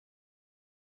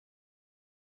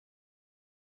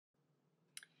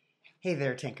Hey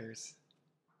there, Tinkers.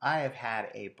 I have had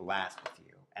a blast with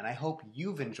you, and I hope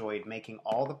you've enjoyed making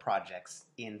all the projects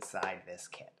inside this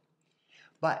kit.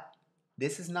 But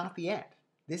this is not the end.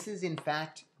 This is, in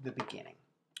fact, the beginning.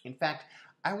 In fact,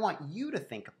 I want you to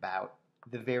think about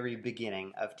the very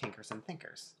beginning of Tinkers and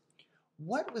Thinkers.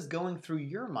 What was going through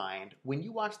your mind when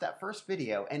you watched that first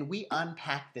video and we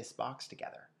unpacked this box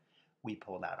together? We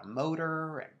pulled out a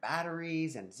motor and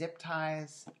batteries and zip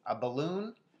ties, a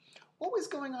balloon. What was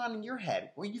going on in your head?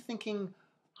 Were you thinking,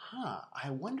 I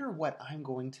wonder what I'm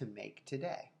going to make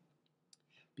today?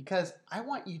 Because I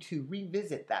want you to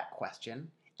revisit that question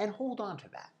and hold on to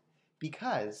that.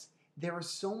 Because there are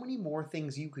so many more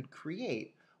things you could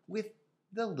create with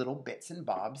the little bits and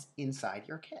bobs inside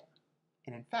your kit.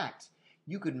 And in fact,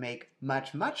 you could make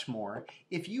much, much more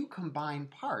if you combine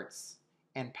parts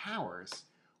and powers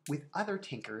with other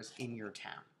tinkers in your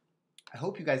town. I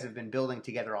hope you guys have been building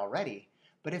together already,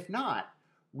 but if not,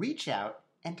 reach out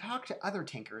and talk to other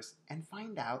tinkers and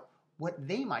find out what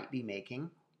they might be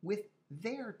making with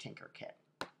their tinker kit.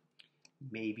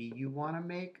 Maybe you want to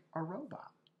make a robot.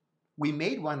 We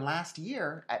made one last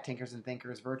year at Tinkers and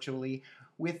Thinkers virtually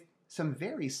with some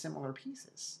very similar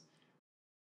pieces.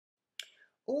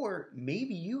 Or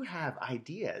maybe you have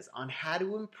ideas on how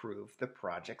to improve the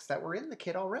projects that were in the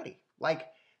kit already, like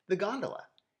the gondola.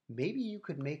 Maybe you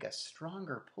could make a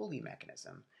stronger pulley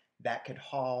mechanism that could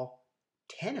haul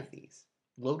 10 of these,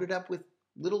 loaded up with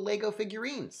little Lego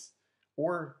figurines,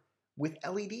 or with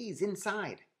LEDs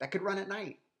inside that could run at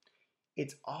night.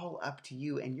 It's all up to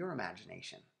you and your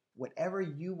imagination. Whatever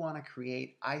you want to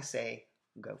create, I say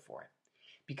go for it.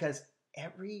 Because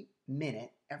every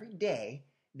minute, every day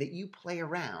that you play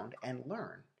around and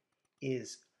learn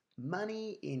is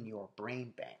money in your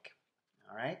brain bank.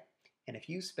 All right? And if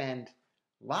you spend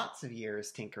lots of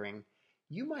years tinkering,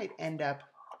 you might end up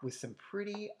with some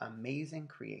pretty amazing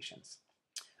creations.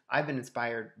 I've been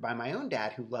inspired by my own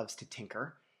dad who loves to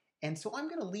tinker, and so I'm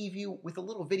going to leave you with a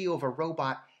little video of a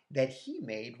robot that he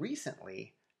made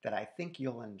recently that I think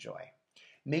you'll enjoy.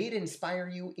 May it inspire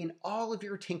you in all of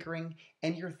your tinkering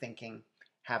and your thinking.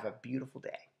 Have a beautiful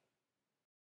day.